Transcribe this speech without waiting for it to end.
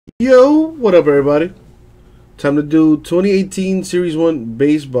Yo, what up, everybody? Time to do 2018 Series 1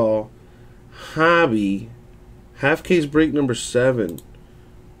 Baseball Hobby half case break number 7,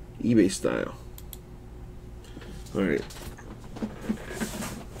 eBay style. Alright.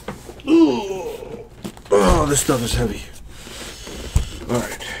 Oh, this stuff is heavy.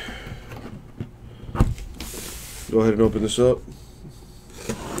 Alright. Go ahead and open this up.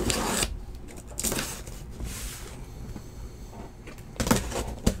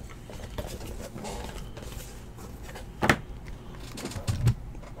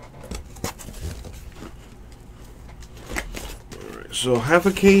 So half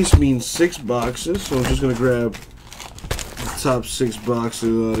a case means 6 boxes, so I'm just going to grab the top 6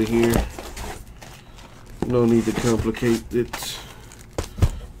 boxes out of here. No need to complicate it.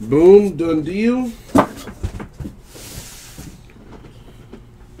 Boom, done deal.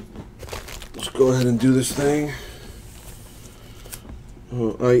 Let's go ahead and do this thing.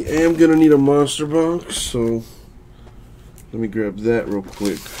 I am going to need a monster box, so let me grab that real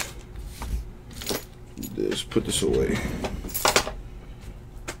quick. Just put this away.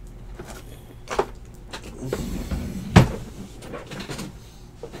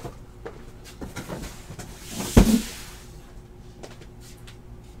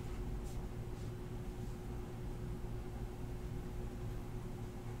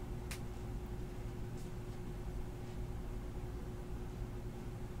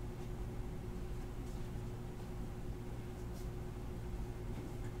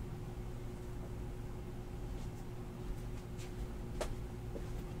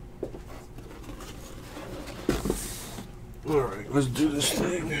 Alright, let's do this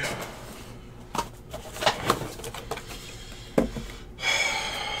thing.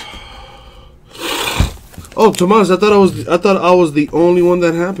 Oh, Tomas, I thought I was the only one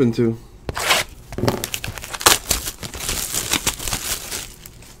that happened to.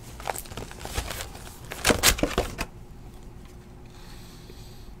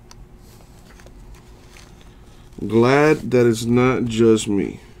 Glad that it's not just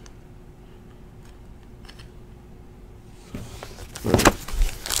me.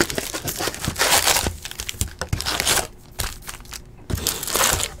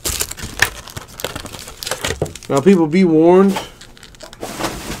 Now, people, be warned,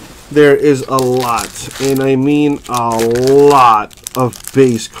 there is a lot, and I mean a lot of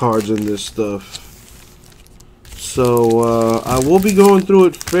base cards in this stuff. So, I will be going through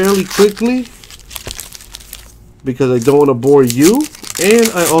it fairly quickly, because I don't want to bore you, and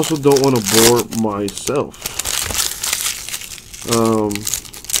I also don't want to bore myself.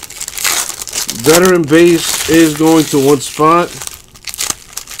 Veteran base is going to one spot.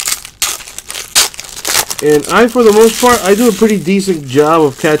 And for the most part, I do a pretty decent job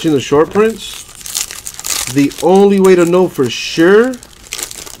of catching the short prints. The only way to know for sure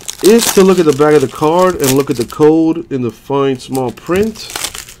is to look at the back of the card and look at the code in the fine small print.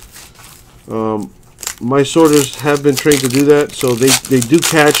 My sorters have been trained to do that, so they do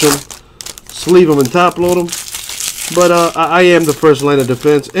catch them, sleeve them, and top load them. But I am the first line of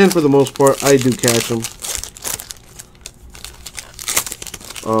defense, and for the most part, I do catch them.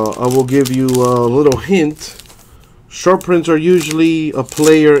 I will give you a little hint. Short prints are usually a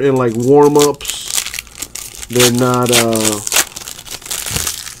player in like warm-ups. They're not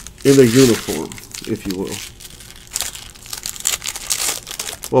in their uniform, if you will.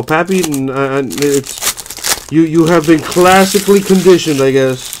 Well, Pappy, it's you have been classically conditioned, I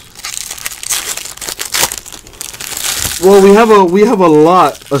guess. Well, we have a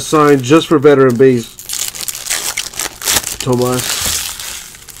lot assigned just for veteran base, Tomas.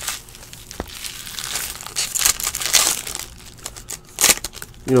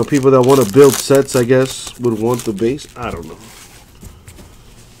 You know, people that want to build sets, I guess, would want the base. I don't know.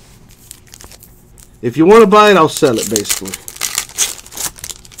 If you want to buy it, I'll sell it, basically.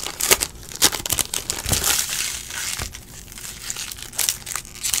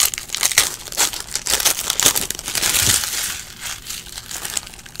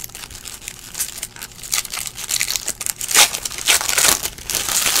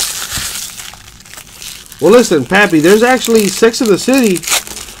 Well, listen, Pappy, there's actually Sex and the City.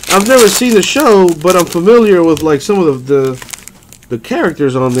 I've never seen the show, but I'm familiar with like some of the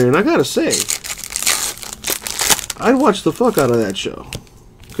characters on there, and I gotta say, I'd watch the fuck out of that show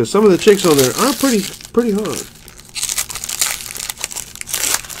because some of the chicks on there are pretty hard.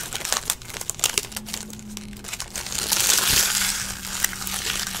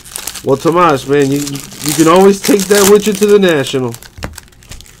 Well, Tomas, man, you can always take that with you to the National,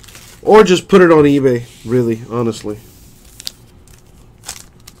 or just put it on eBay. Really, honestly.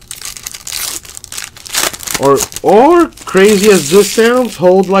 Or crazy as this sounds,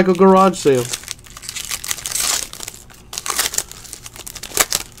 hold like a garage sale.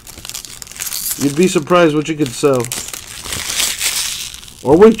 You'd be surprised what you could sell.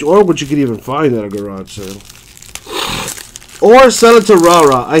 Or what you could even find at a garage sale. Or sell it to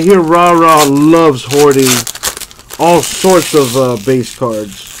Rara. I hear Rara loves hoarding all sorts of base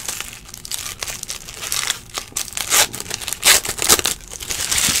cards.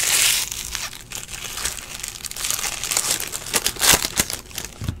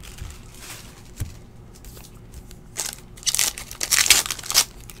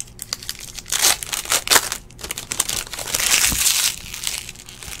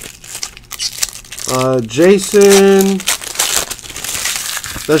 Jason,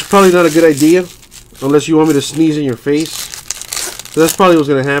 that's probably not a good idea unless you want me to sneeze in your face. So that's probably what's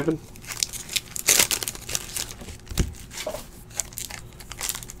going to happen.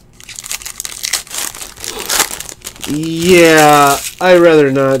 Yeah, I'd rather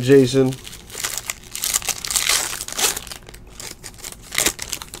not, Jason.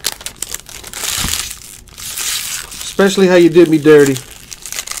 Especially how you did me dirty.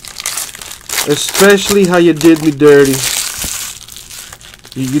 Especially how you did me dirty.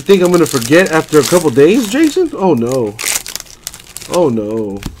 You think I'm going to forget after a couple days, Jason? Oh, no. Oh,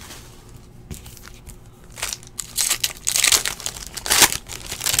 no.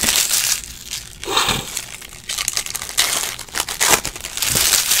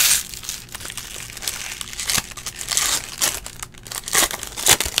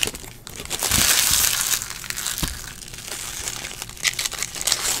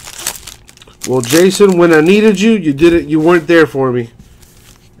 Well, Jason, when I needed you, you did it. You weren't there for me,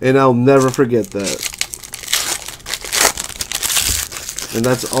 and I'll never forget that. And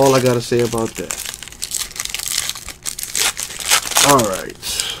that's all I gotta say about that. All right.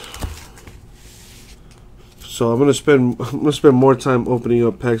 So I'm gonna spend more time opening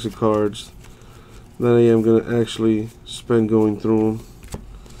up packs of cards than I am gonna actually spend going through them.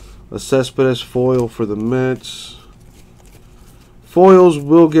 A Cespedes foil for the Mets. Foils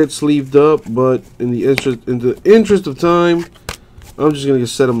will get sleeved up, but in the interest of time, I'm just gonna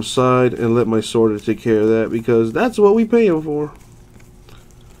set them aside and let my sorter take care of that because that's what we pay them for.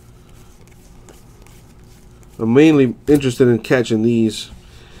 I'm mainly interested in catching these.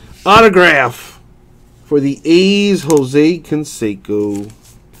 Autograph for the A's, Jose Canseco.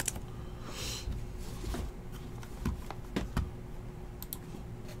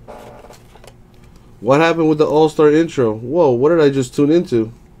 What happened with the All-Star intro? Whoa, what did I just tune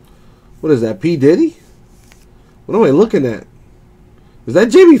into? What is that, P. Diddy? What am I looking at? Is that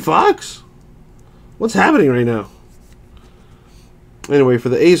Jamie Foxx? What's happening right now? Anyway, for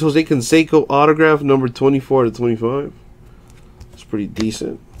the A's, Jose Canseco autograph, number 24 to 25. It's pretty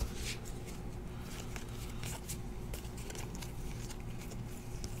decent.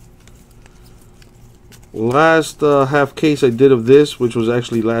 Last half case I did of this, which was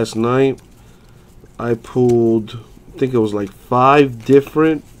actually last night, I pulled, I think it was like 5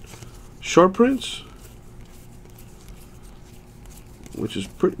 different short prints, which is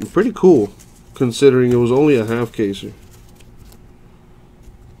pretty cool considering it was only a half caser.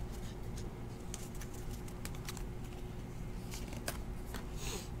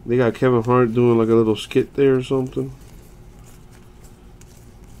 They got Kevin Hart doing like a little skit there or something.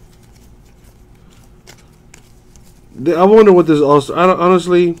 I wonder what this All-Star...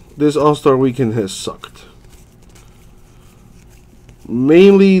 Honestly, this All-Star weekend has sucked.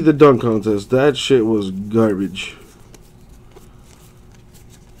 Mainly the dunk contest. That shit was garbage.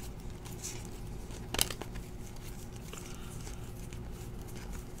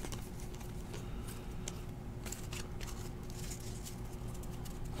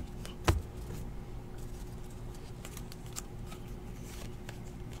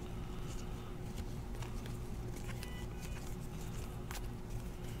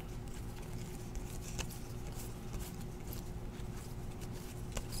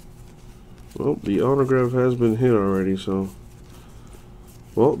 Well, the autograph has been hit already, so...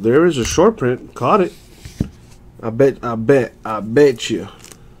 Well, there is a short print. Caught it. I bet you.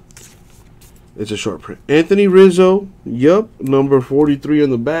 It's a short print. Anthony Rizzo. Yup. Number 43 on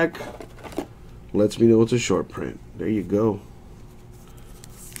the back. Lets me know it's a short print. There you go.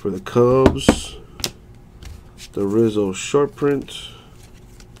 For the Cubs. The Rizzo short print.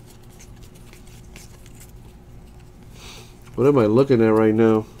 What am I looking at right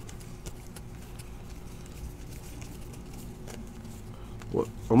now?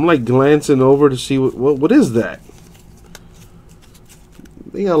 I'm like glancing over to see what is that?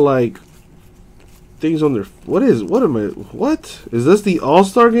 They got like things on their what is this the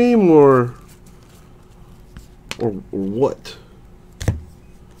All-Star game or Or what?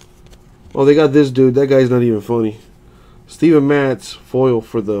 Oh, they got this dude. That guy's not even funny. Steven Matz foil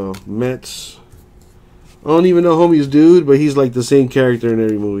for the Mets. I don't even know homie's dude, but he's like the same character in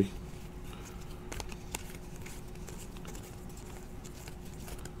every movie.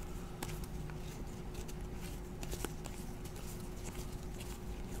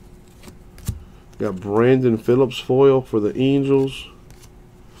 Got Brandon Phillips foil for the Angels.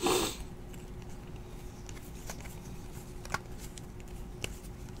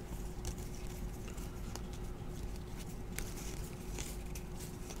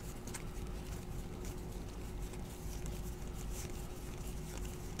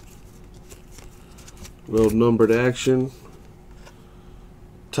 Little numbered action.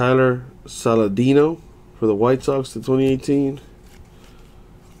 Tyler Saladino for the White Sox to 2018.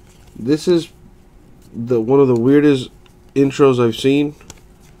 This is one of the weirdest intros I've seen.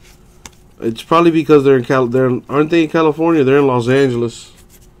 It's probably because they're in aren't they in California? They're in Los Angeles.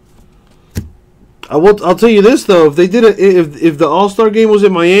 I'll tell you this though, if they did if the All-Star game was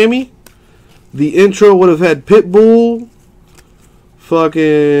in Miami, the intro would have had Pitbull,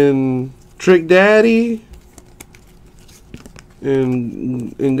 fucking Trick Daddy,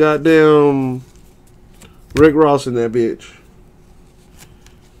 and goddamn Rick Ross in that bitch.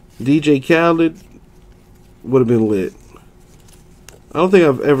 DJ Khaled would have been lit. I don't think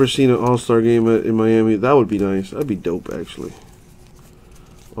I've ever seen an All-Star game in Miami. That would be nice. That'd be dope, actually.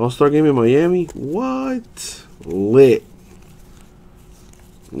 All-Star game in Miami? What? Lit.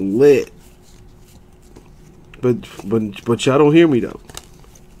 Lit. But y'all don't hear me, though.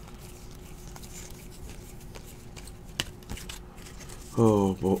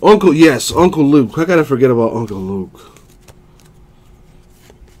 Oh, boy. Uncle Luke. I gotta forget about Uncle Luke.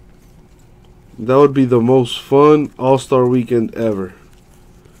 That would be the most fun All-Star weekend ever.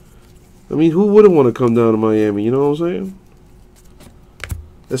 I mean, who wouldn't want to come down to Miami? You know what I'm saying?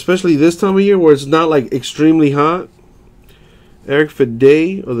 Especially this time of year where it's not like extremely hot. Eric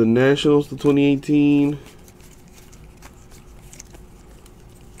Fedé of the Nationals to 2018.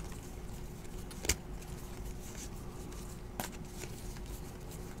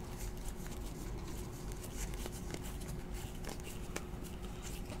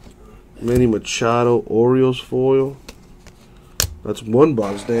 Manny Machado, Orioles foil. That's one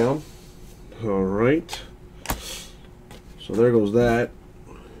box down. All right. So there goes that.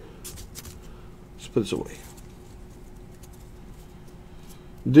 Let's put this away.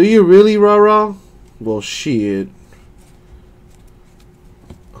 Do you really, rah-rah? Well, shit.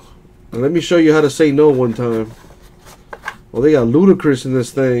 Let me show you how to say no one time. Well, they got Ludacris in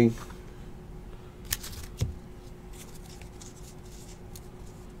this thing.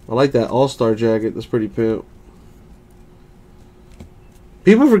 I like that All-Star jacket. That's pretty pimp.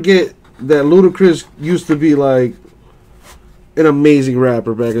 People forget that Ludacris used to be like an amazing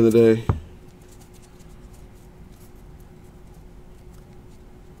rapper back in the day.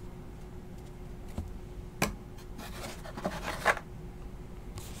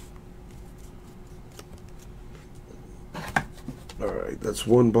 Alright, that's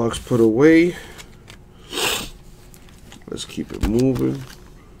one box put away. Let's keep it moving.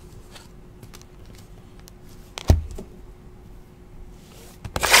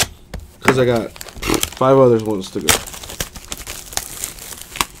 Because I got 5 other ones to go.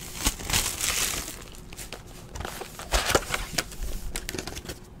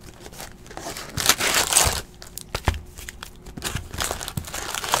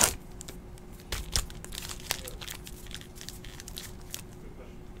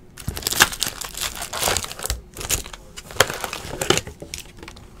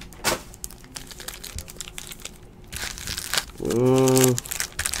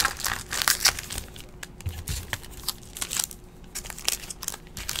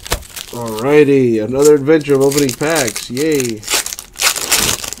 Alrighty, another adventure of opening packs. Yay.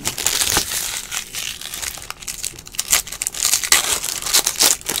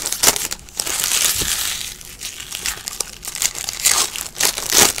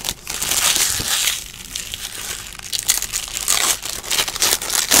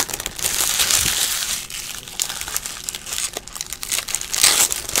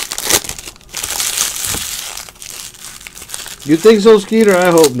 You think so, Skeeter?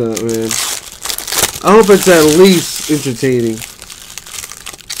 I hope not, man. I hope it's at least entertaining.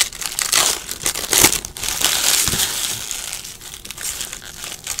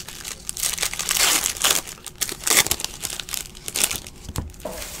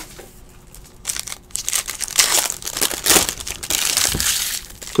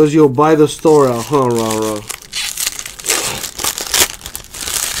 Because you'll buy the store out, huh, rah-rah?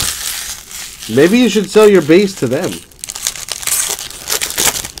 Maybe you should sell your base to them.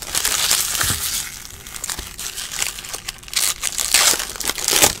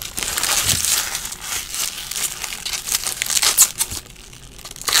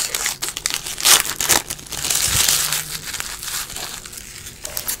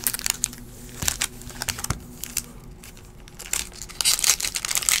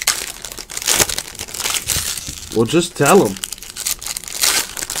 Well, just tell them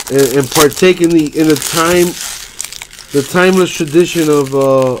and partake in the timeless tradition of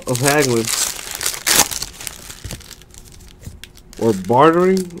haggling or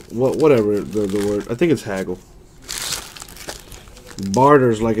bartering. Whatever the word. I think it's haggle.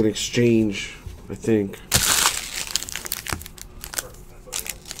 Barter's like an exchange, I think.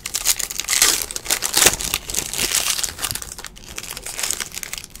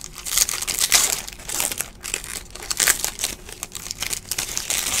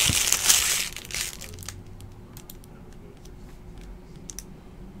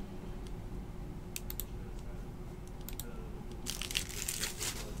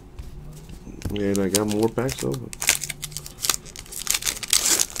 And I got more packs open.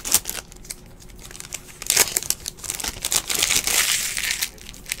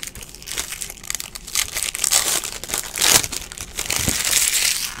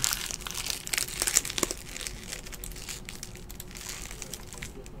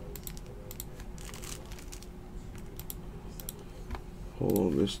 Hold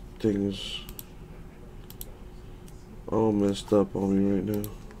on, this thing is all messed up on me right now.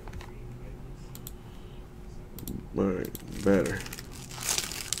 Alright, better.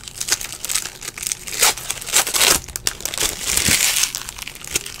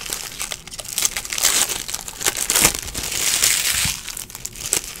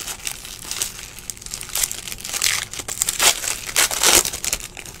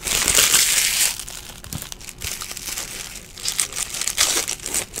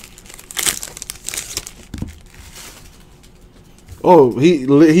 Oh,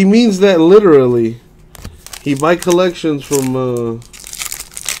 he means that literally. He buy collections from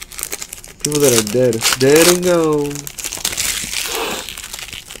people that are dead and gone.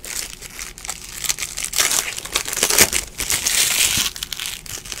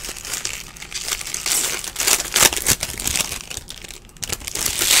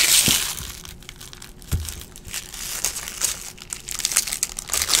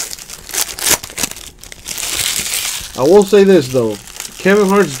 I will say this though, Kevin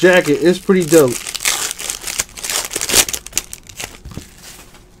Hart's jacket is pretty dope.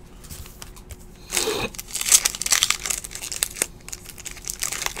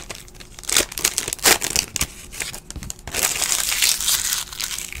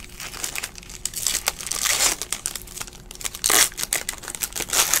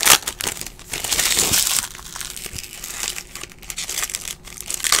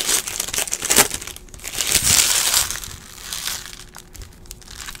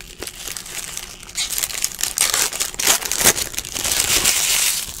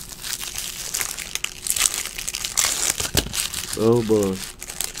 Oh boy.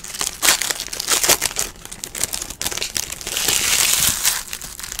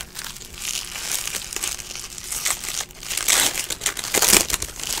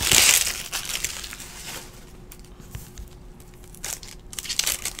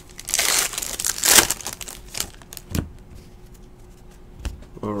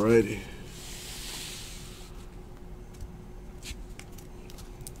 Alrighty.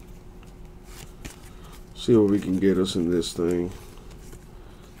 See what we can get us in this thing.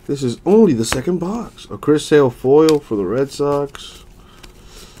 This is only the second box. A Chris Sale foil for the Red Sox.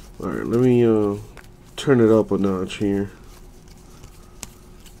 Alright, let me turn it up a notch here.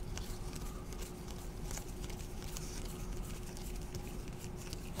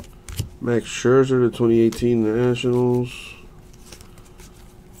 Max Scherzer, the 2018 Nationals.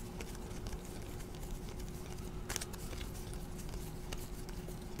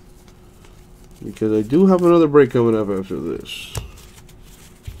 Because I do have another break coming up after this.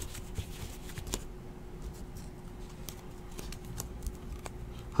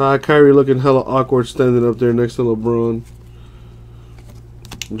 Hi, Kyrie looking hella awkward standing up there next to LeBron.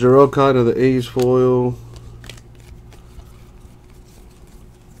 Jarrell Cotton of the A's foil.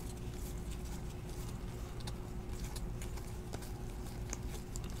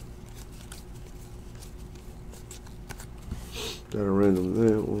 Got a random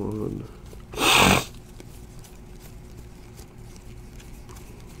that one.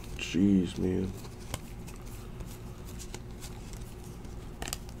 Jeez, man.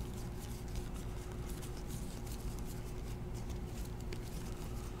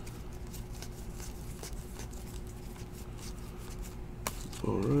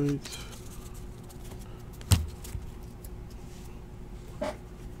 right.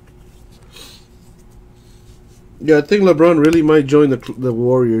 Yeah, I think LeBron really might join the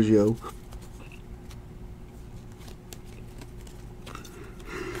Warriors, yo.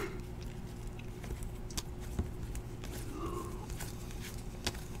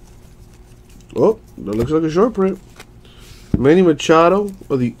 Oh, that looks like a short print. Manny Machado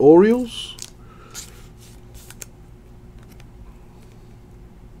of the Orioles.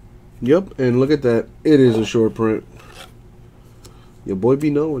 Yep, and look at that. It is a short print. Your boy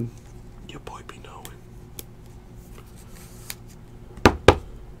be knowing. Your boy be knowing.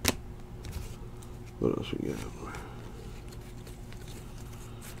 What else we got?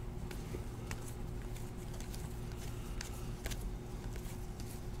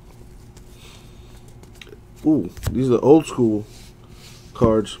 Ooh, these are the old school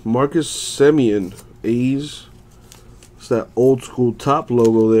cards. Marcus Semien, A's. It's that old school top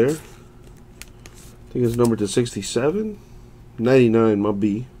logo there. I think it's numbered to 67. 99, my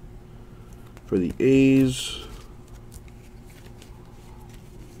B. For the A's.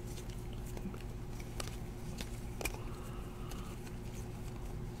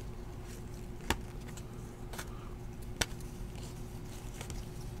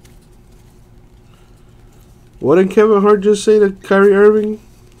 What did Kevin Hart just say to Kyrie Irving?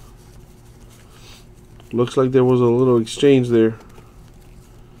 Looks like there was a little exchange there.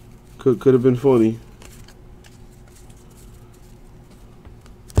 Could have been funny.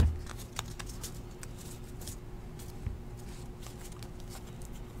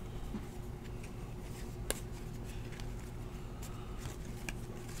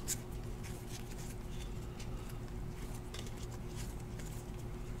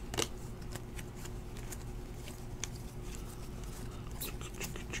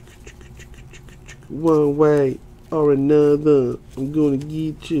 One way or another, I'm gonna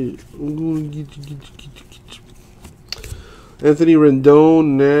get you. I'm gonna get you. Anthony Rendon,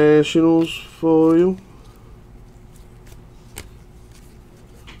 Nationals foil.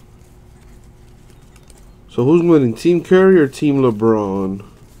 So who's winning, Team Curry or Team LeBron?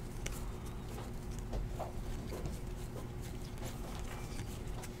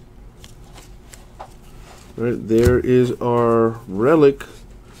 All right, there is our relic.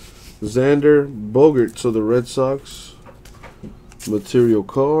 Xander Bogaerts, so the Red Sox material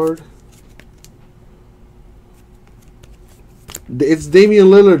card. It's Damian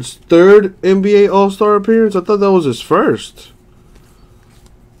Lillard's third NBA All-Star appearance. I thought that was his first.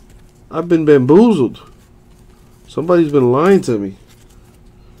 I've been bamboozled. Somebody's been lying to me.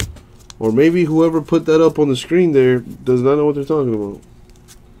 Or maybe whoever put that up on the screen there does not know what they're talking about.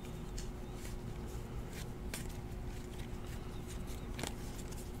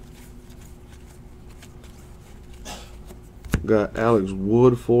 Got Alex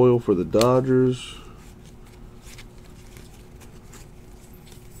Wood foil for the Dodgers.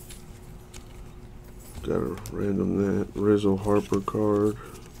 Got a random Rizzo Harper card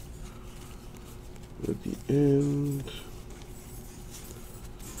at the end.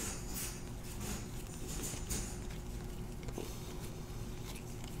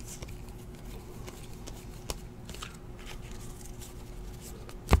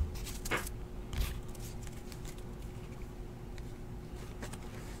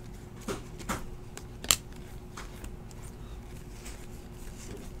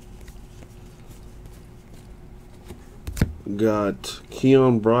 Got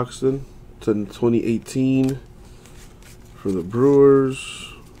Keon Broxton to 2018 for the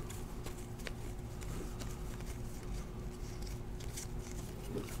Brewers.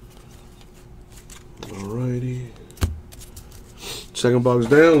 Alrighty. Second box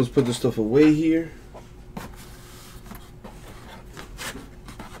down. Let's put this stuff away here.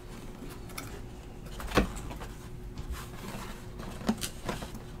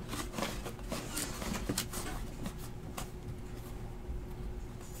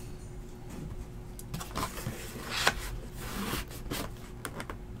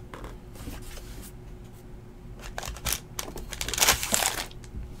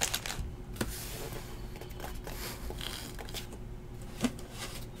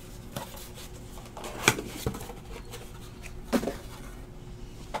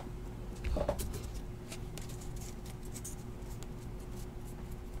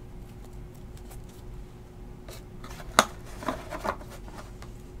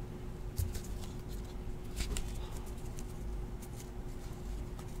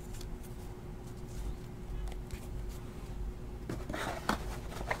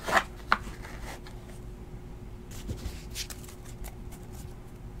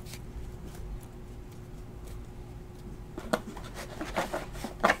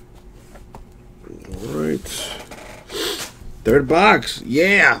 Third box.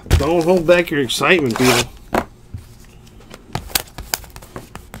 Yeah. Don't hold back your excitement, people.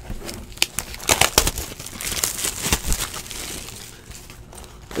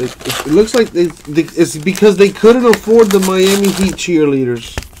 It looks like it's because they couldn't afford the Miami Heat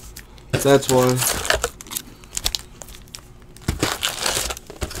cheerleaders. That's why.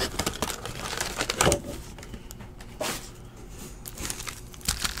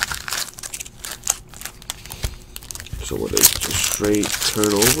 So what is it? Just straight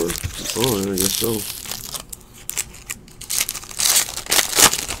turn over? Oh, I guess so.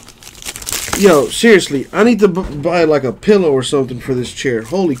 Yo, seriously, I need to buy like a pillow or something for this chair.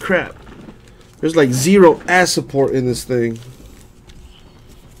 Holy crap. There's like zero ass support in this thing.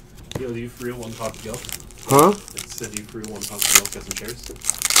 Yo, do you for real want to talk to Gil? Huh? It said, do you for real want to talk to Gil, get some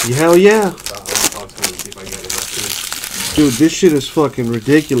chairs? Yeah, hell yeah. I'll talk to him and see if I can get it. Dude, this shit is fucking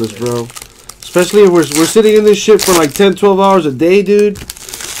ridiculous, bro. Especially if we're sitting in this shit for like 10, 12 hours a day, dude.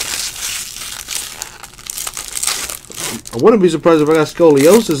 I wouldn't be surprised if I got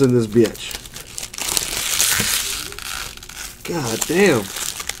scoliosis in this bitch. God damn.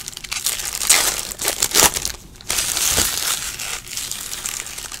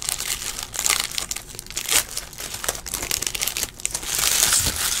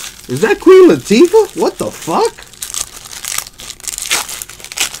 Is that Queen Latifah? What the fuck?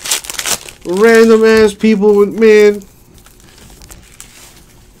 Random ass people with, man.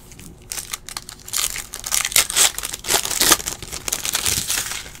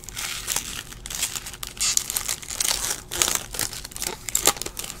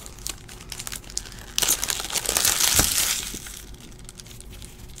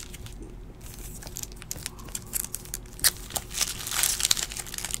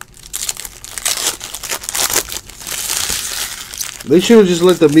 They should have just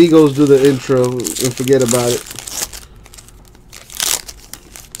let the Migos do the intro and forget about it.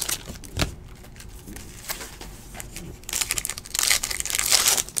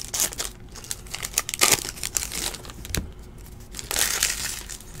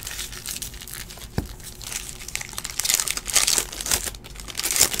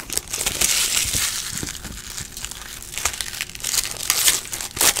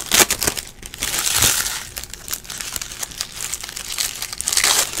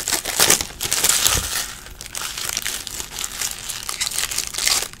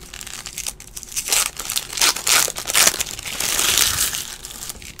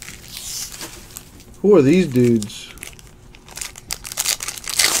 Who are these dudes?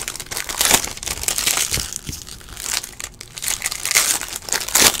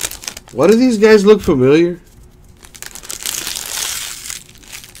 Why do these guys look familiar?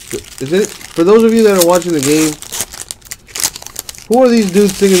 Is it for those of you that are watching the game? Who are these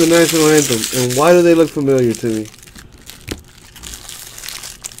dudes singing the national anthem, and why do they look familiar to me?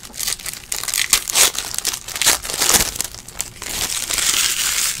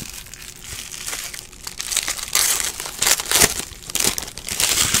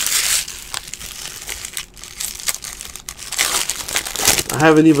 I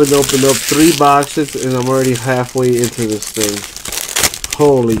haven't even opened up 3 boxes and I'm already halfway into this thing.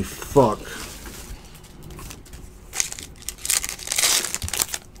 Holy fuck.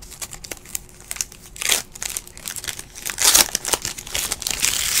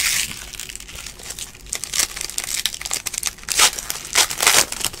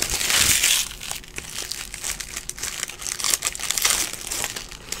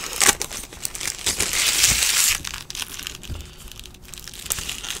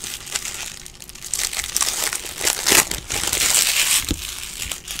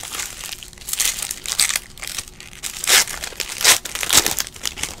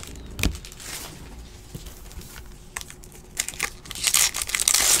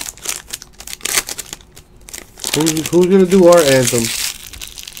 Who's gonna do our anthem?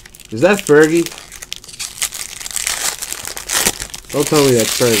 Is that Fergie? Don't tell me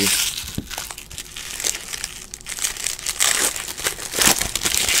that's Fergie.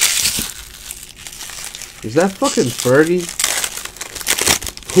 Is that fucking Fergie?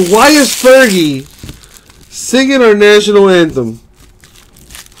 Why is Fergie singing our national anthem?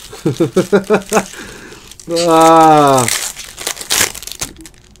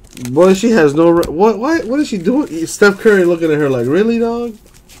 Boy, she has no... What is she doing? Steph Curry looking at her like, really, dog?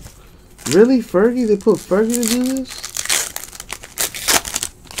 Really, Fergie? They put Fergie to do this?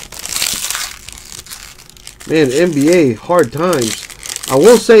 Man, NBA, hard times. I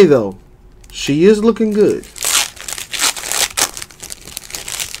will say, though, she is looking good.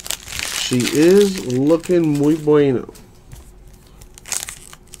 She is looking muy bueno.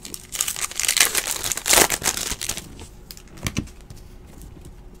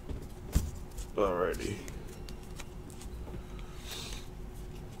 Alrighty.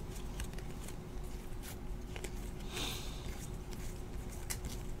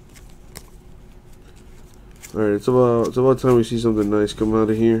 Alright, it's about time we see something nice come out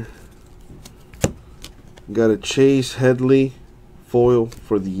of here. Got a Chase Headley foil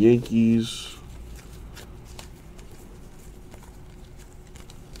for the Yankees.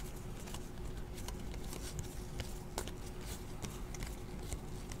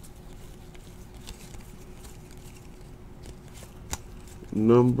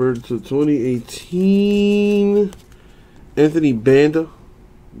 Numbered to 2018. Anthony Banda,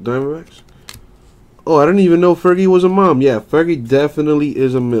 Diamondbacks. Oh, I didn't even know Fergie was a mom. Yeah, Fergie definitely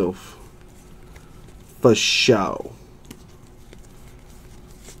is a MILF. For sure.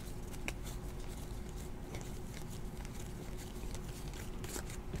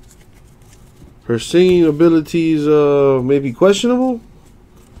 Her singing abilities may be questionable.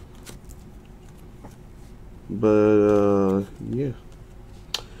 But, yeah.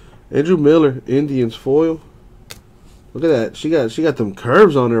 Andrew Miller, Indians foil. Look at that. She got them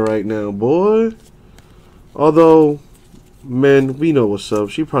curves on her right now, boy. Although, man, we know what's up.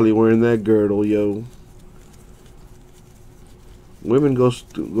 She probably wearing that girdle, yo. Women go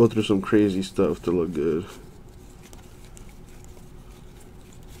through some crazy stuff to look good.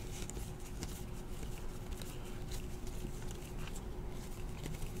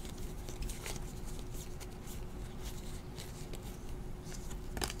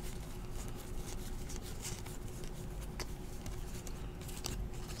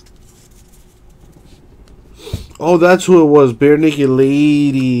 Oh, that's who it was. Bare Naked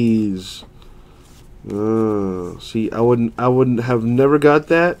Ladies. See, I wouldn't have never got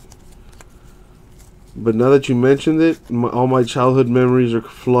that. But now that you mentioned it, all my childhood memories are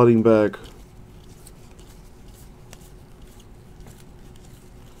flooding back.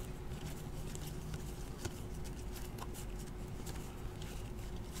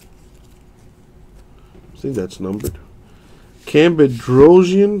 I think that's numbered. Cam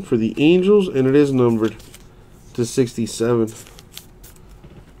Bedrosian for the Angels, and it is numbered to 67.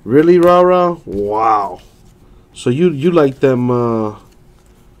 Really, Rara? Wow. So you like them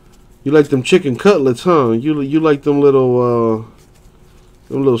chicken cutlets, huh? You like them little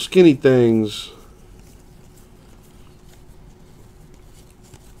skinny things.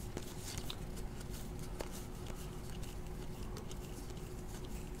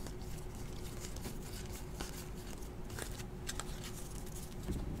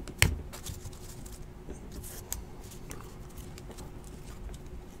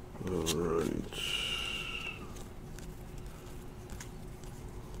 Alright.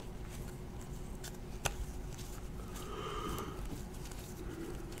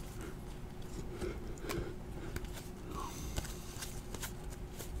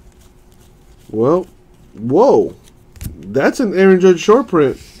 Well, whoa. That's an Aaron Judge short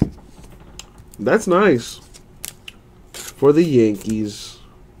print. That's nice. For the Yankees.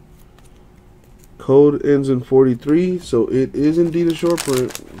 Code ends in 43, so it is indeed a short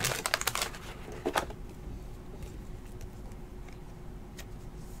print.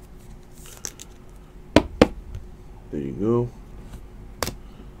 There you go.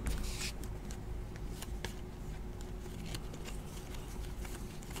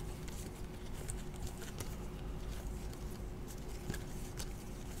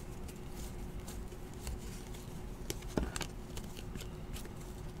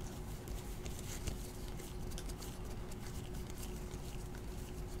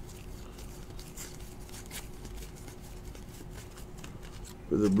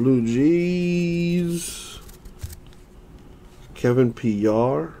 For the Blue Jays, Kevin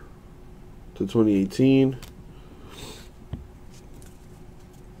PR to 2018.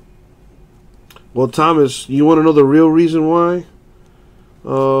 Well, Thomas, you want to know the real reason why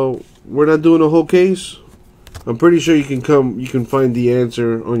we're not doing a whole case? I'm pretty sure you can find the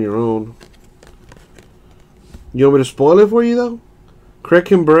answer on your own. You want me to spoil it for you, though? Craig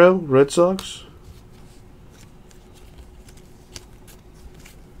Kimbrell, Red Sox.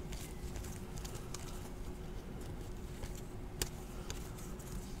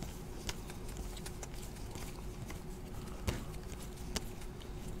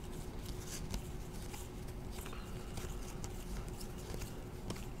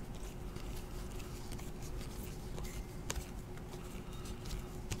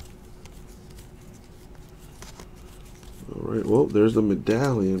 Alright, well, there's the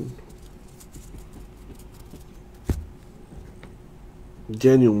medallion.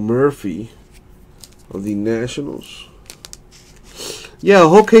 Daniel Murphy of the Nationals. Yeah, a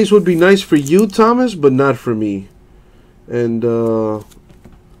whole case would be nice for you, Thomas, but not for me. And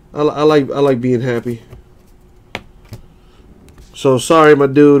I like being happy. So sorry, my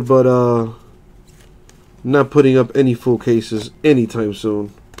dude, but not putting up any full cases anytime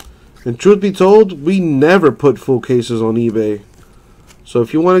soon. And truth be told, we never put full cases on eBay. So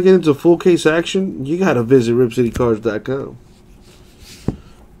if you want to get into full case action, you gotta visit ripcitycards.com.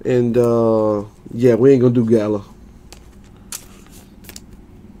 And yeah, we ain't gonna do Gala.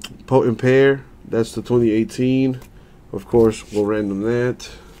 Potent Pair, that's the 2018. Of course, we'll random that.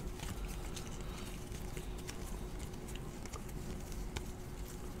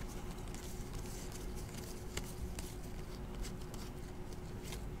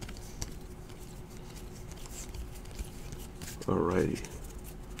 Alrighty.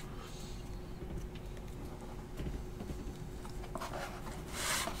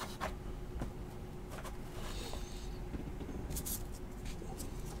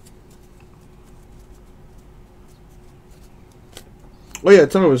 Oh yeah,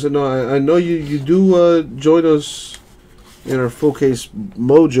 Thomas. No, I know you do join us in our full case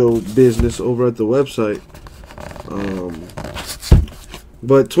mojo business over at the website.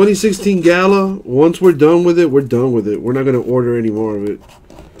 But 2016 Gala, once we're done with it, we're done with it. We're not gonna order any more of it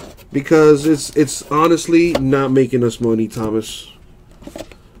because it's honestly not making us money, Thomas.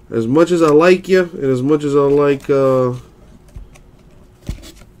 As much as I like you, and as much as I like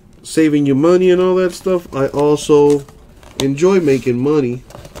saving you money and all that stuff, I also enjoy making money.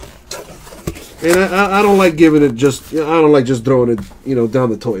 And I don't like giving it just. I don't like just throwing it,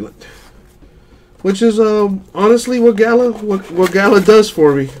 down the toilet. Which is honestly what Gala does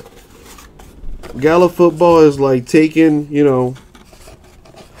for me. Gala football is like taking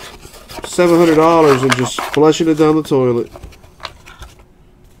 $700 and just flushing it down the toilet.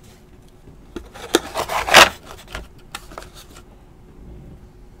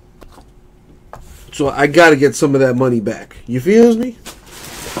 So I gotta get some of that money back. You feels me?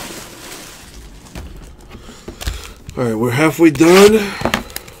 Alright, we're halfway done.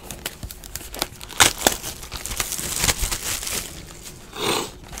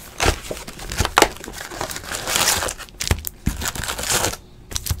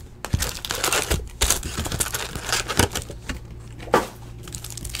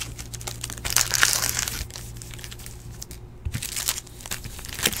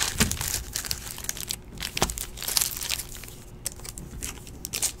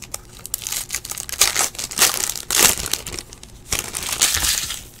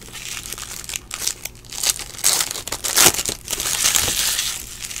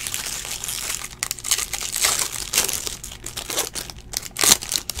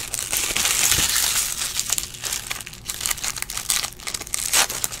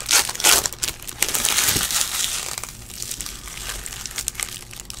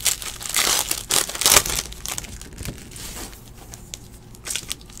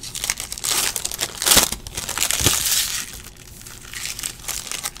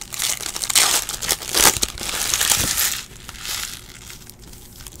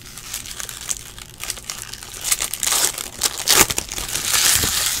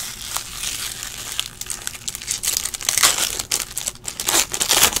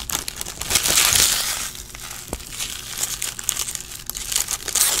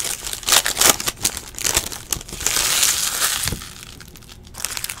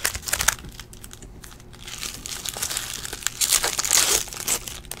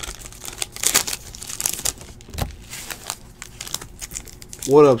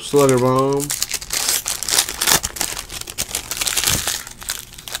 What up, Slugger Bomb?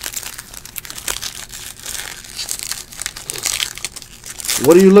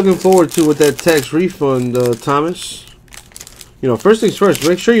 What are you looking forward to with that tax refund, Thomas? First things first,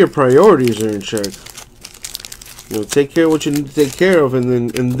 make sure your priorities are in check. Take care of what you need to take care of,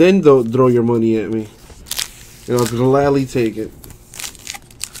 and then throw your money at me. I'll gladly take it.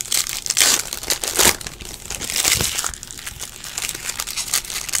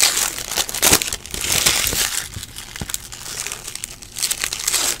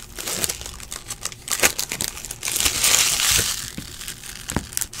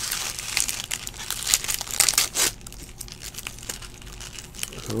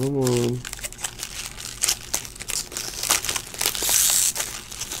 Come on.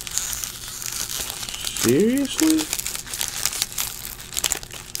 Seriously?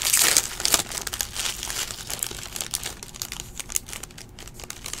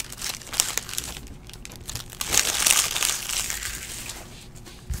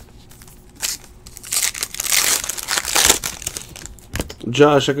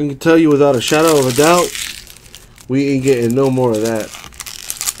 Josh, I can tell you without a shadow of a doubt, we ain't getting no more of that.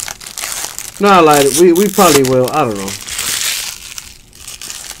 No, I lied. We probably will. I don't know.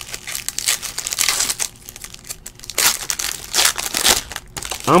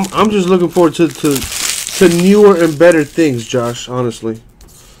 I'm just looking forward to newer and better things, Josh, honestly.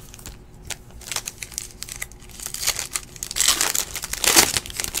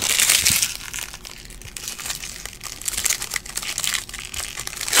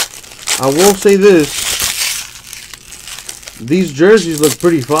 I will say this. These jerseys look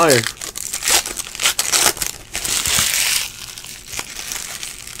pretty fire.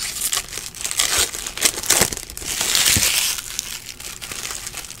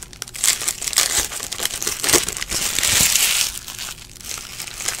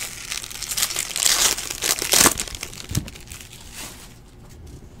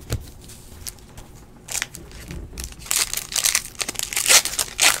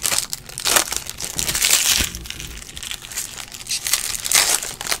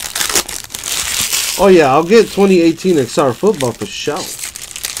 Oh yeah, I'll get 2018 XR football for sure.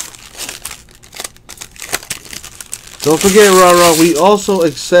 Don't forget, rah, we also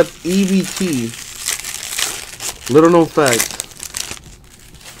accept EBT. Little known fact.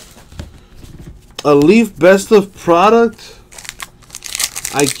 A Leaf best of product.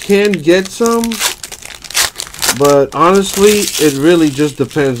 I can get some, but honestly, it really just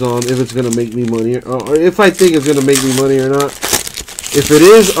depends on if it's gonna make me money or if I think it's gonna make me money or not. If it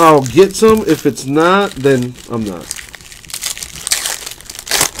is, I'll get some. If it's not, then I'm not.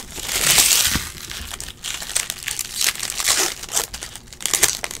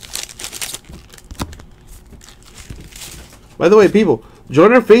 By the way, people,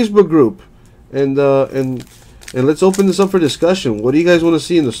 join our Facebook group and let's open this up for discussion. What do you guys want to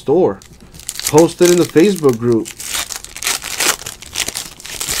see in the store? Post it in the Facebook group.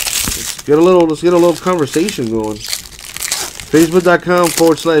 Let's get a little conversation going.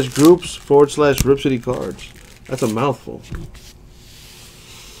 Facebook.com/groups/Rip City Cards. That's a mouthful.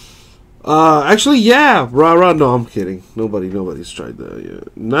 Actually, yeah, rah. No, I'm kidding. Nobody's tried that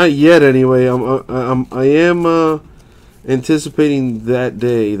yet. Not yet, anyway. I am anticipating that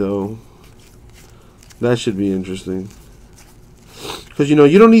day, though. That should be interesting. Because you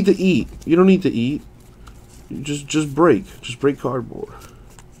don't need to eat. You don't need to eat. You just break cardboard.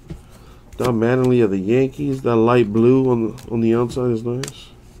 Don Mattingly of the Yankees. That light blue on the outside is nice.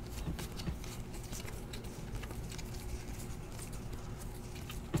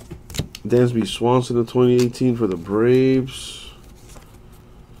 Dansby Swanson of 2018 for the Braves.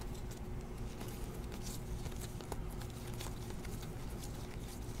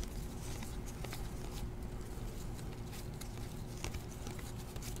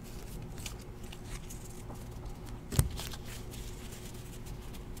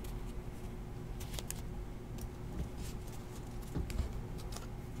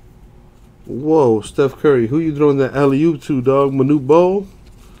 Whoa, Steph Curry. Who you throwing that alley-oop to, dog? Manute Bol?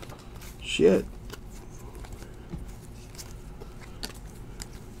 Shit.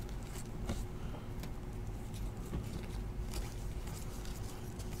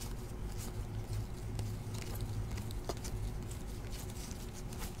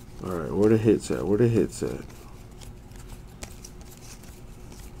 Alright, where the hits at? Where the hits at?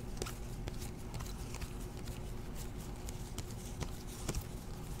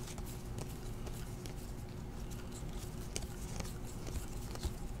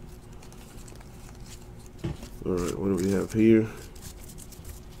 Alright, what do we have here?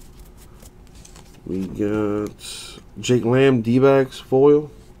 We got Jake Lamb, D-backs,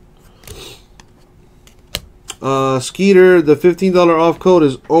 foil. Skeeter, the $15 off code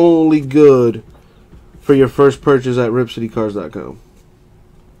is only good for your first purchase at ripcitycards.com.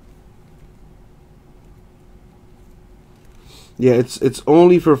 Yeah, it's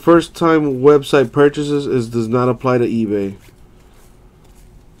only for first time website purchases. It does not apply to eBay.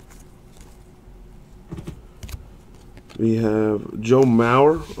 We have Joe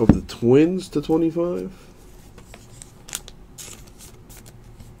Mauer of the Twins to 25.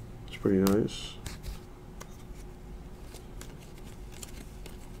 It's pretty nice.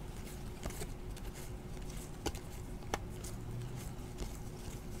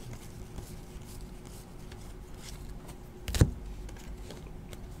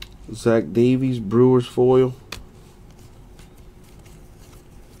 Zach Davies, Brewers foil.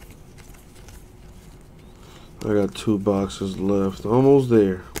 I got 2 boxes left. Almost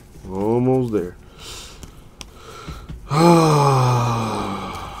there. Almost there.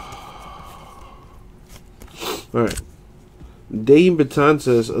 Alright. Dane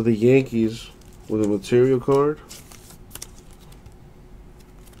Betances of the Yankees with a material card.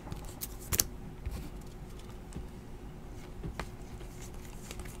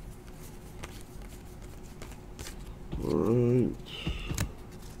 Alright.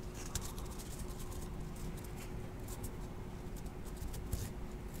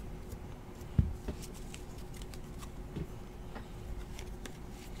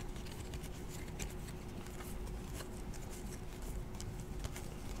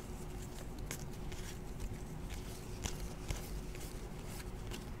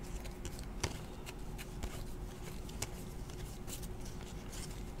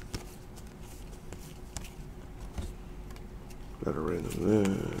 Got a random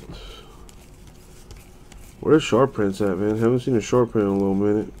that. Where's short prints at, man? Haven't seen a short print in a little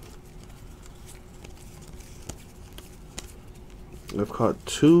minute. I've caught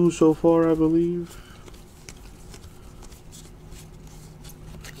 2 so far, I believe.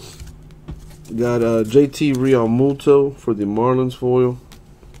 Got JT Real Muto for the Marlins foil.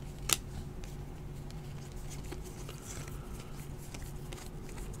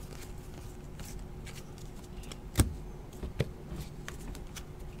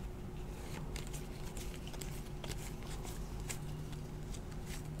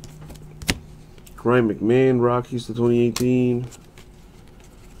 Ryan McMahon, Rockies to 2018.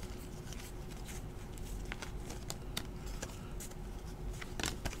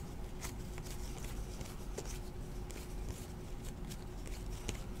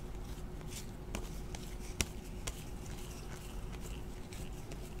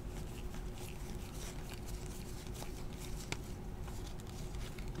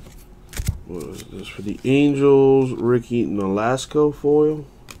 What is this for the Angels? Ricky Nolasco foil.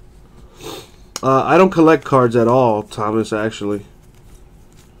 I don't collect cards at all, Thomas, actually.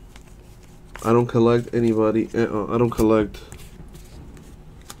 I don't collect anybody. I don't collect.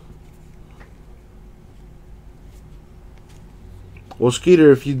 Well,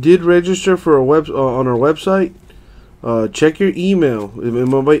 Skeeter, if you did register for a on our website, check your email.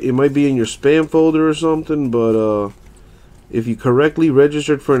 It might be in your spam folder or something, but if you correctly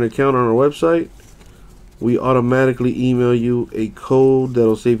registered for an account on our website, we automatically email you a code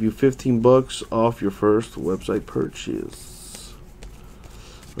that'll save you $15 off your first website purchase.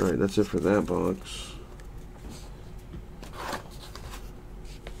 Alright, that's it for that box.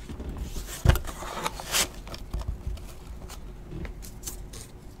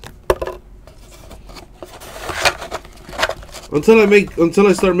 Until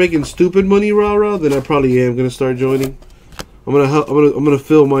I start making stupid money, rah, then I probably am gonna start joining. I'm gonna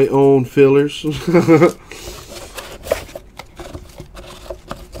fill my own fillers.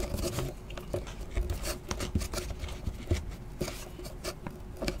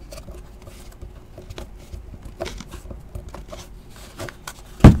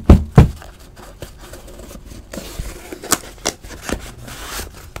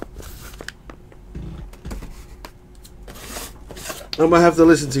 I might have to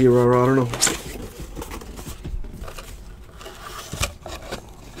listen to you, Rara. I don't know.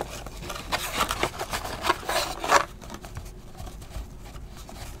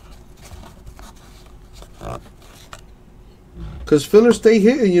 Because fillers stay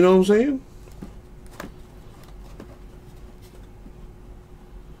hitting, you know what I'm saying?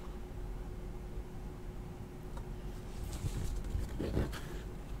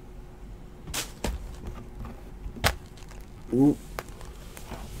 Ooh.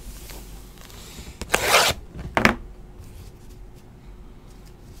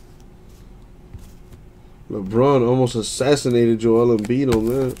 LeBron almost assassinated Joel Embiid on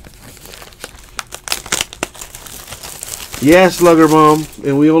that. Yeah, Slugger Bomb,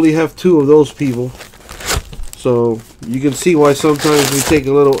 and we only have 2 of those people. So you can see why sometimes we take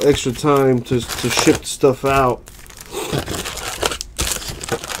a little extra time to ship stuff out.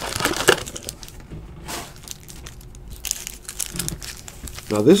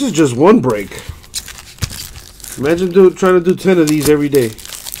 Now this is just one break. Imagine trying to do 10 of these every day.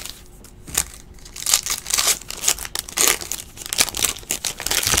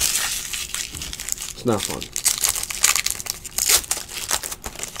 It's not fun.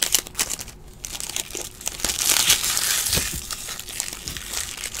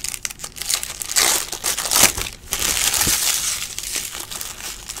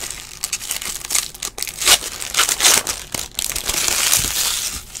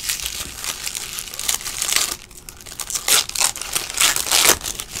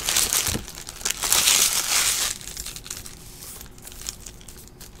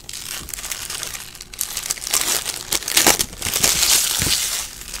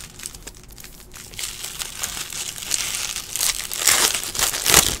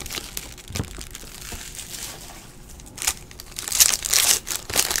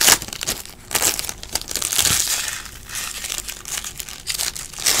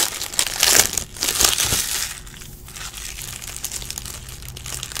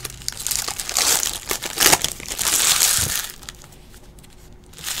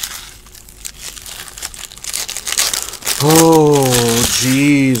 Oh,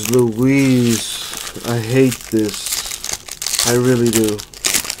 jeez, Louise. I hate this. I really do.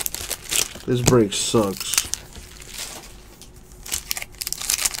 This break sucks.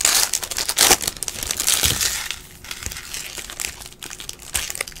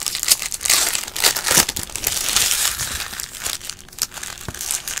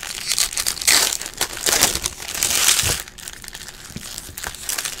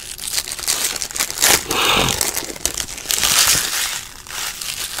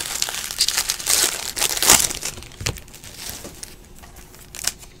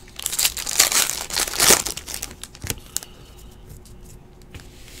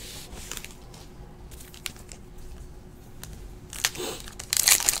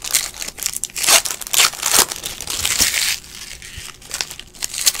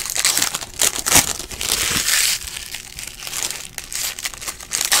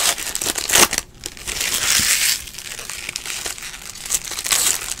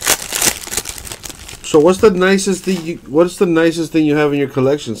 So what's the nicest thing you have in your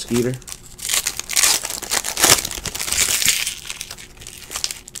collection, Skeeter?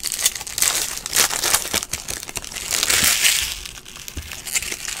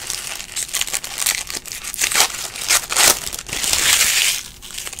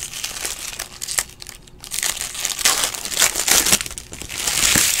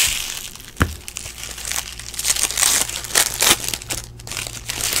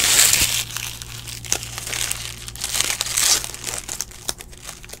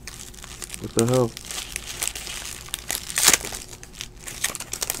 What the hell?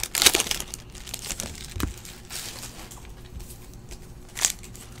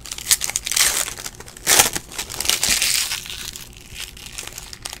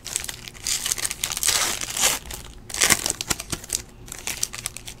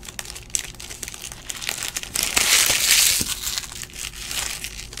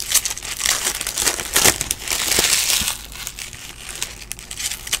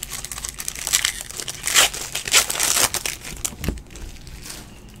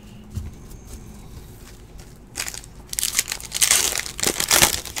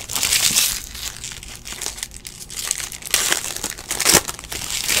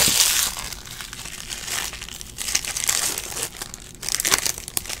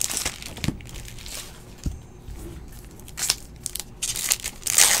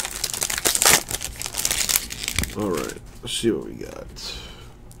 Alright, let's see what we got.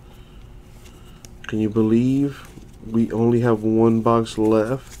 Can you believe we only have one box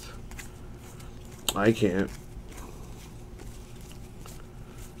left? I can't.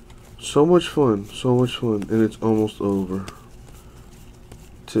 So much fun, and it's almost over.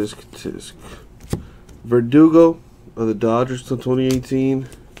 Tisk tisk. Verdugo of the Dodgers till 2018.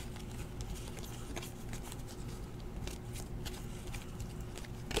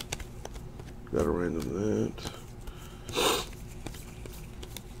 Got a random that.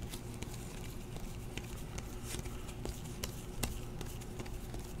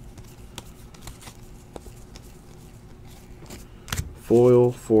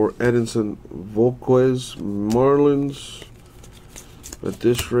 Foil for Edinson Volquez Marlins. At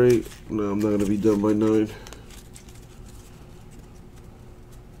this rate, no, I'm not going to be done by 9.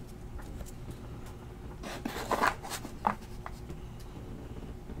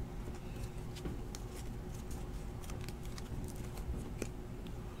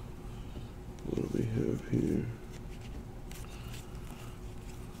 What do we have here?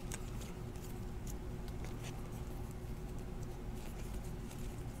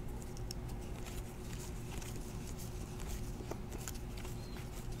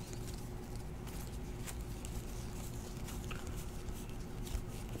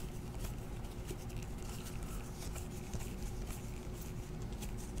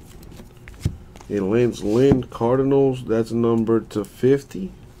 A Lance Lynn Cardinals, that's numbered to 50.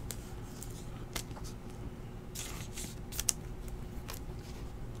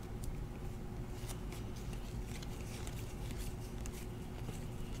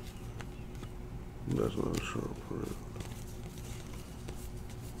 That's not a sharp print.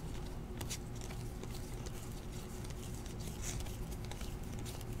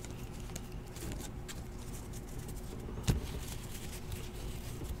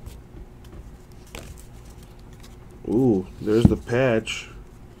 Ooh, there's the patch.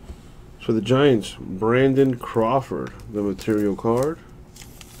 For the Giants, Brandon Crawford, the material card.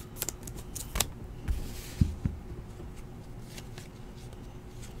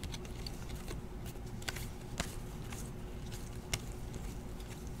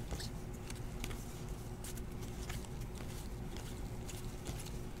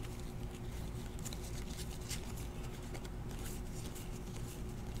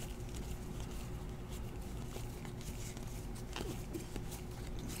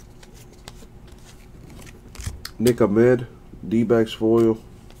 Nick Ahmed, D-backs foil.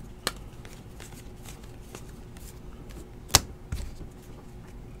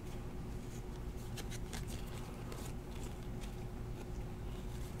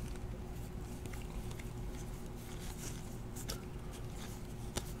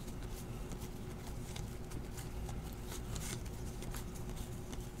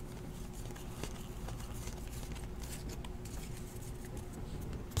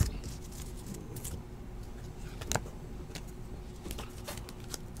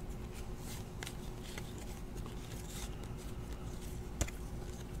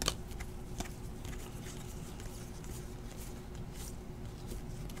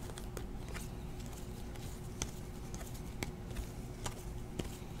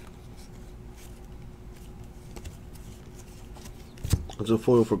 It's a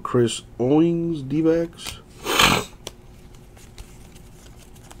foil for Chris Owings, D-backs.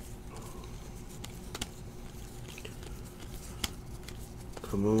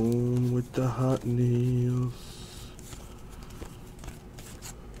 Come on with the Hotness.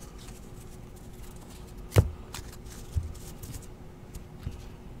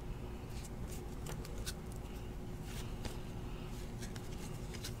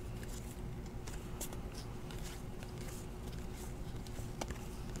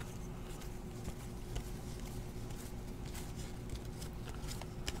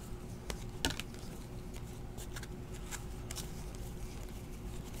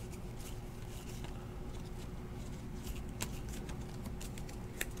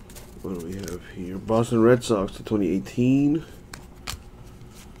 What do we have here? Boston Red Sox to 2018.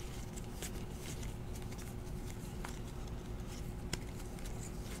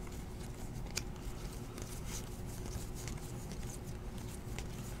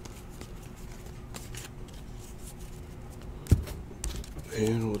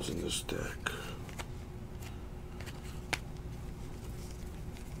 And what's in this stack?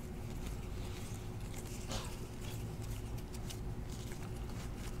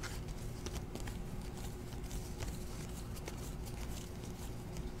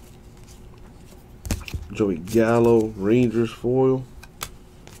 Joey Gallo, Rangers foil.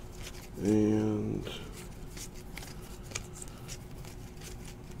 And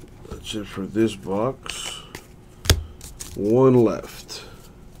that's it for this box. One left.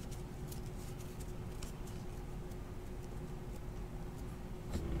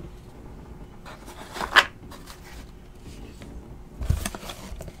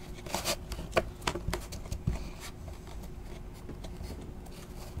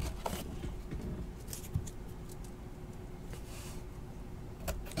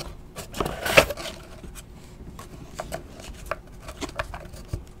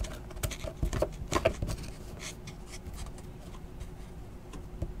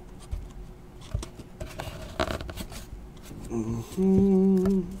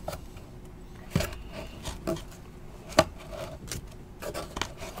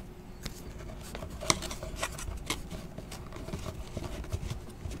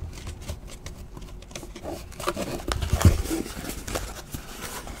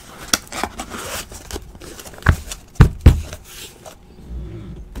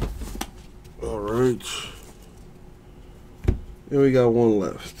 All right. And we got one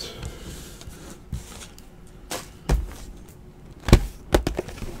left.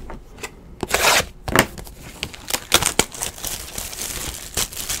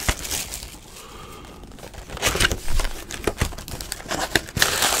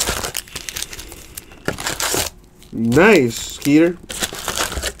 Nice, Skeeter.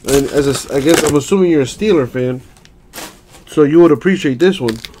 And I guess I'm assuming you're a Steeler fan, so you would appreciate this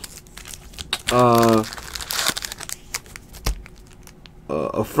one.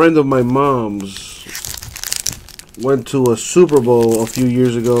 A friend of my mom's went to a Super Bowl a few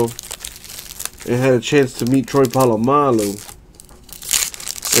years ago and had a chance to meet Troy Polamalu.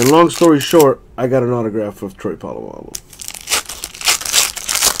 And long story short, I got an autograph of Troy Polamalu.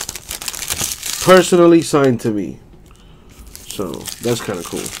 Personally signed to me. So, that's kind of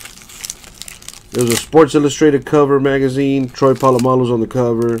cool. There's a Sports Illustrated cover magazine. Troy Polamalu's on the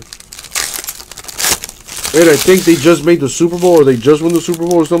cover. And I think they just made the Super Bowl, or they just won the Super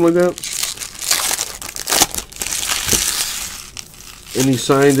Bowl, or something like that. And he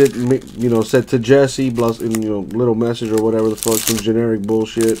signed it, you know, said to Jesse, and, you know, little message or whatever the fuck, some generic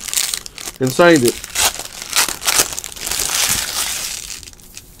bullshit. And signed it.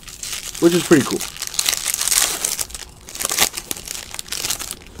 Which is pretty cool.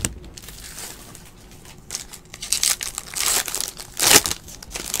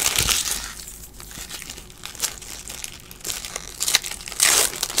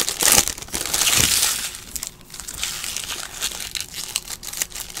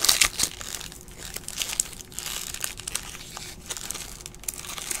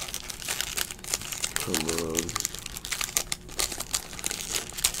 Come on.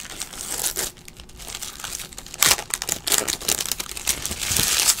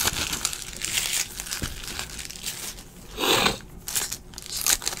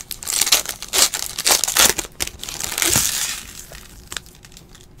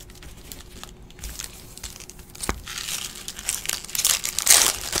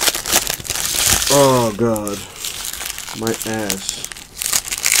 Oh God, my ass.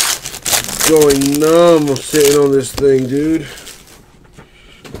 Going numb sitting on this thing, dude.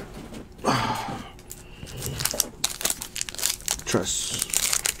 Trust.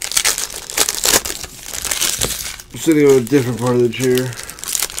 sitting on a different part of the chair.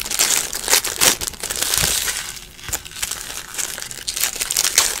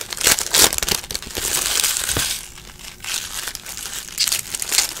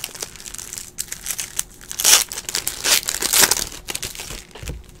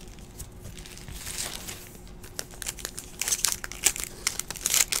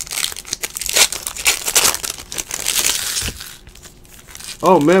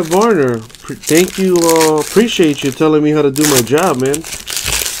 Oh, Matt Varner, thank you. Appreciate you telling me how to do my job, man.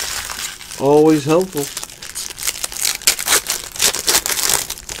 Always helpful.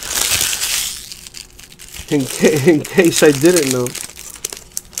 In case I didn't know.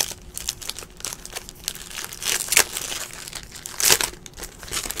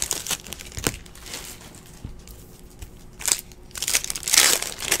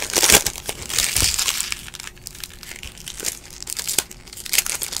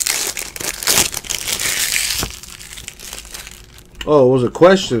 Oh, it was a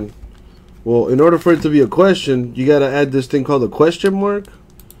question. Well, in order for it to be a question, you got to add this thing called a question mark.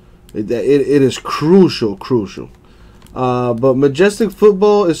 It is crucial. But Majestic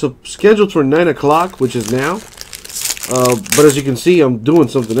Football is scheduled for 9 o'clock, which is now. But as you can see, I'm doing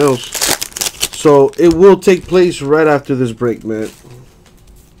something else. So it will take place right after this break, man.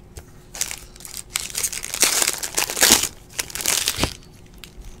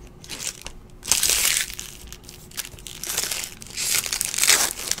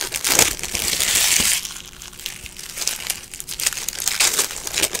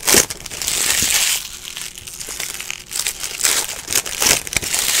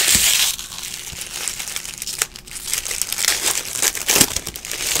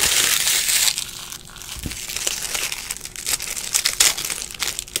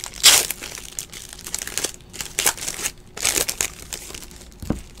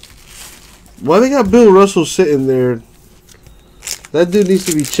 Why they got Bill Russell sitting there? That dude needs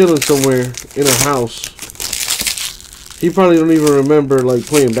to be chilling somewhere in a house. He probably don't even remember like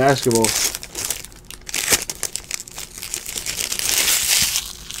playing basketball.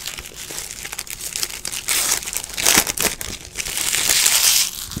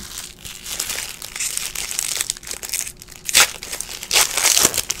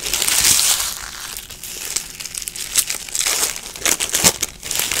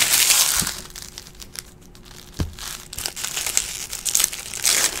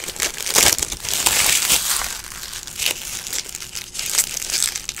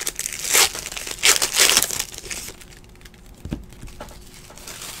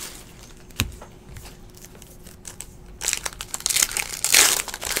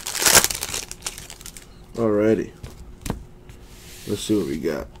 Alrighty. Let's see what we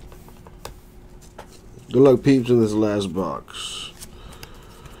got. Good luck, peeps, in this last box.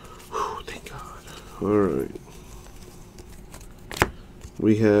 Whew, thank God. Alright.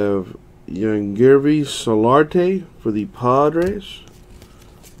 We have Yangervi Solarte for the Padres.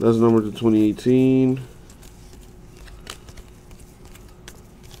 That's numbered to 2018.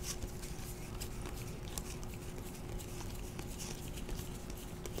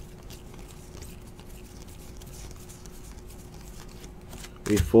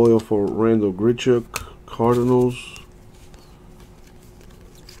 A foil for Randall Grichuk, Cardinals.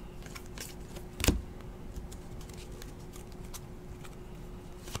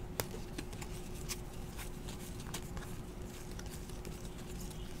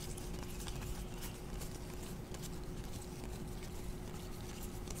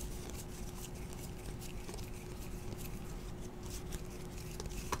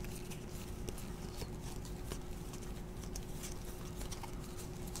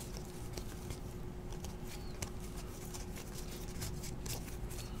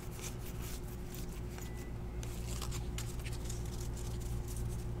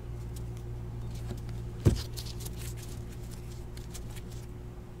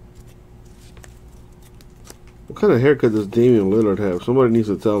 What kind of haircut does Damian Lillard have? Somebody needs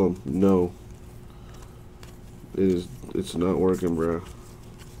to tell him no. It's not working, bro.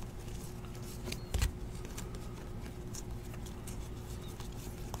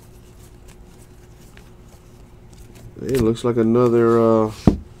 It looks like another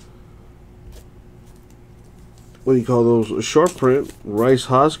what do you call those? A short print. Rice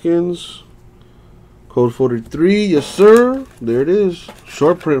Hoskins. Code 43, yes sir. There it is.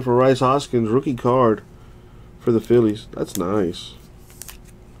 Short print for Rice Hoskins, rookie card for the Phillies. That's nice.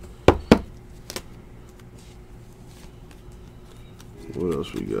 What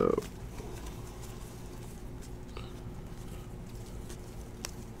else we got?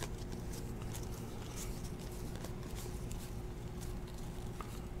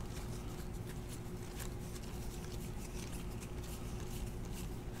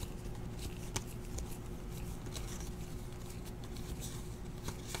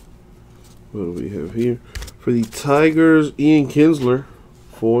 What do we have here? For the Tigers, Ian Kinsler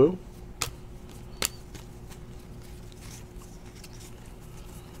foil.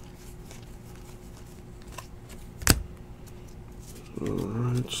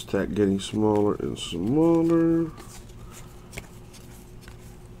 Alright, stack getting smaller and smaller.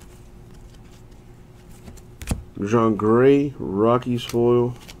 John Gray, Rockies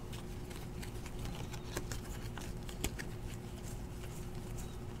foil.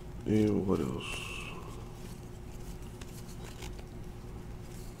 And what else?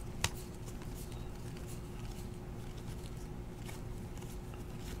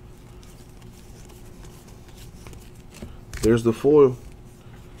 There's the foil.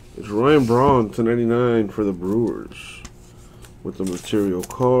 It's Ryan Braun /99 for the Brewers with the material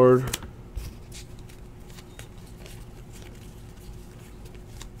card.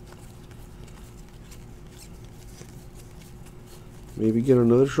 Maybe get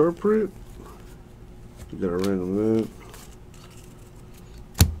another short print. We got a random that.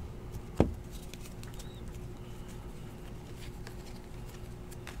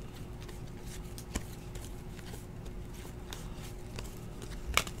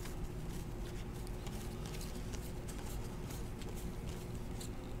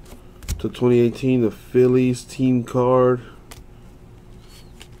 To 2018, the Phillies team card.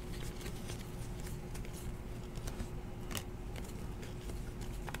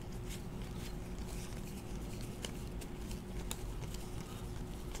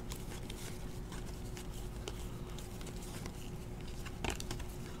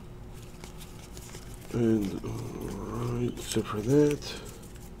 And alright, except for that.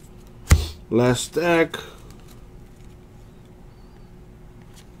 Last stack.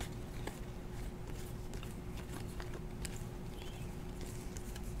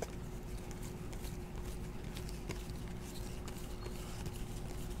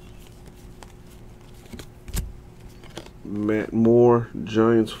 Matt Moore,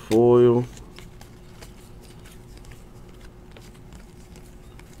 Giants foil.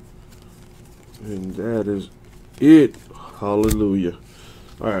 And that is it. Hallelujah.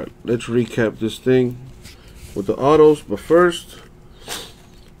 Alright, let's recap this thing with the autos. But first,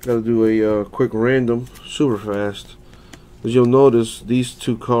 gotta do a quick random, super fast. As you'll notice, these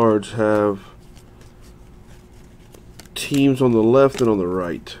two cards have teams on the left and on the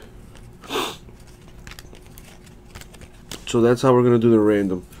right. So that's how we're going to do the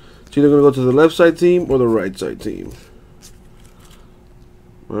random. It's either going to go to the left side team or the right side team.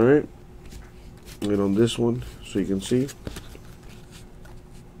 Alright. And on this one, so you can see.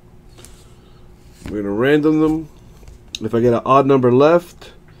 We're going to random them. If I get an odd number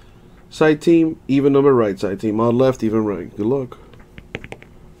left side team, even number right side team. Odd left, even right. Good luck.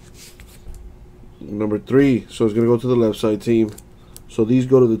 Number 3, so it's going to go to the left side team. So these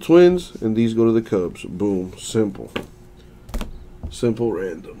go to the Twins and these go to the Cubs. Boom. Simple. Simple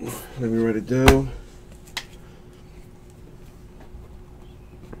random. Let me write it down.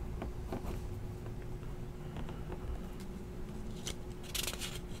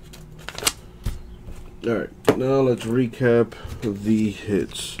 Alright, now let's recap the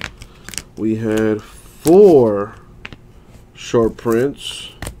hits. We had 4 short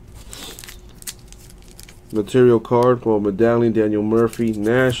prints. Material card, well, Medallion, Daniel Murphy,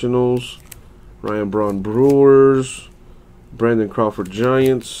 Nationals, Ryan Braun, Brewers, Brandon Crawford,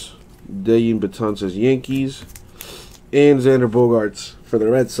 Giants, Dayin Betances, Yankees, and Xander Bogaerts for the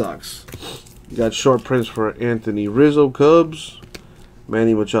Red Sox. You got short prints for Anthony Rizzo, Cubs,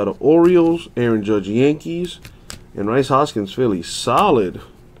 Manny Machado, Orioles, Aaron Judge, Yankees, and Rhys Hoskins, Phillies. Solid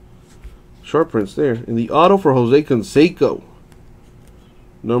short prints there. And the auto for Jose Canseco,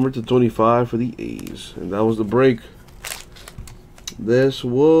 number to 25 for the A's. And that was the break. This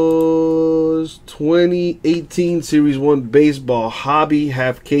was 2018 Series 1 Baseball Hobby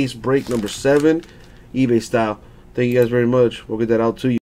half case break number 7, eBay style. Thank you guys very much. We'll get that out to you.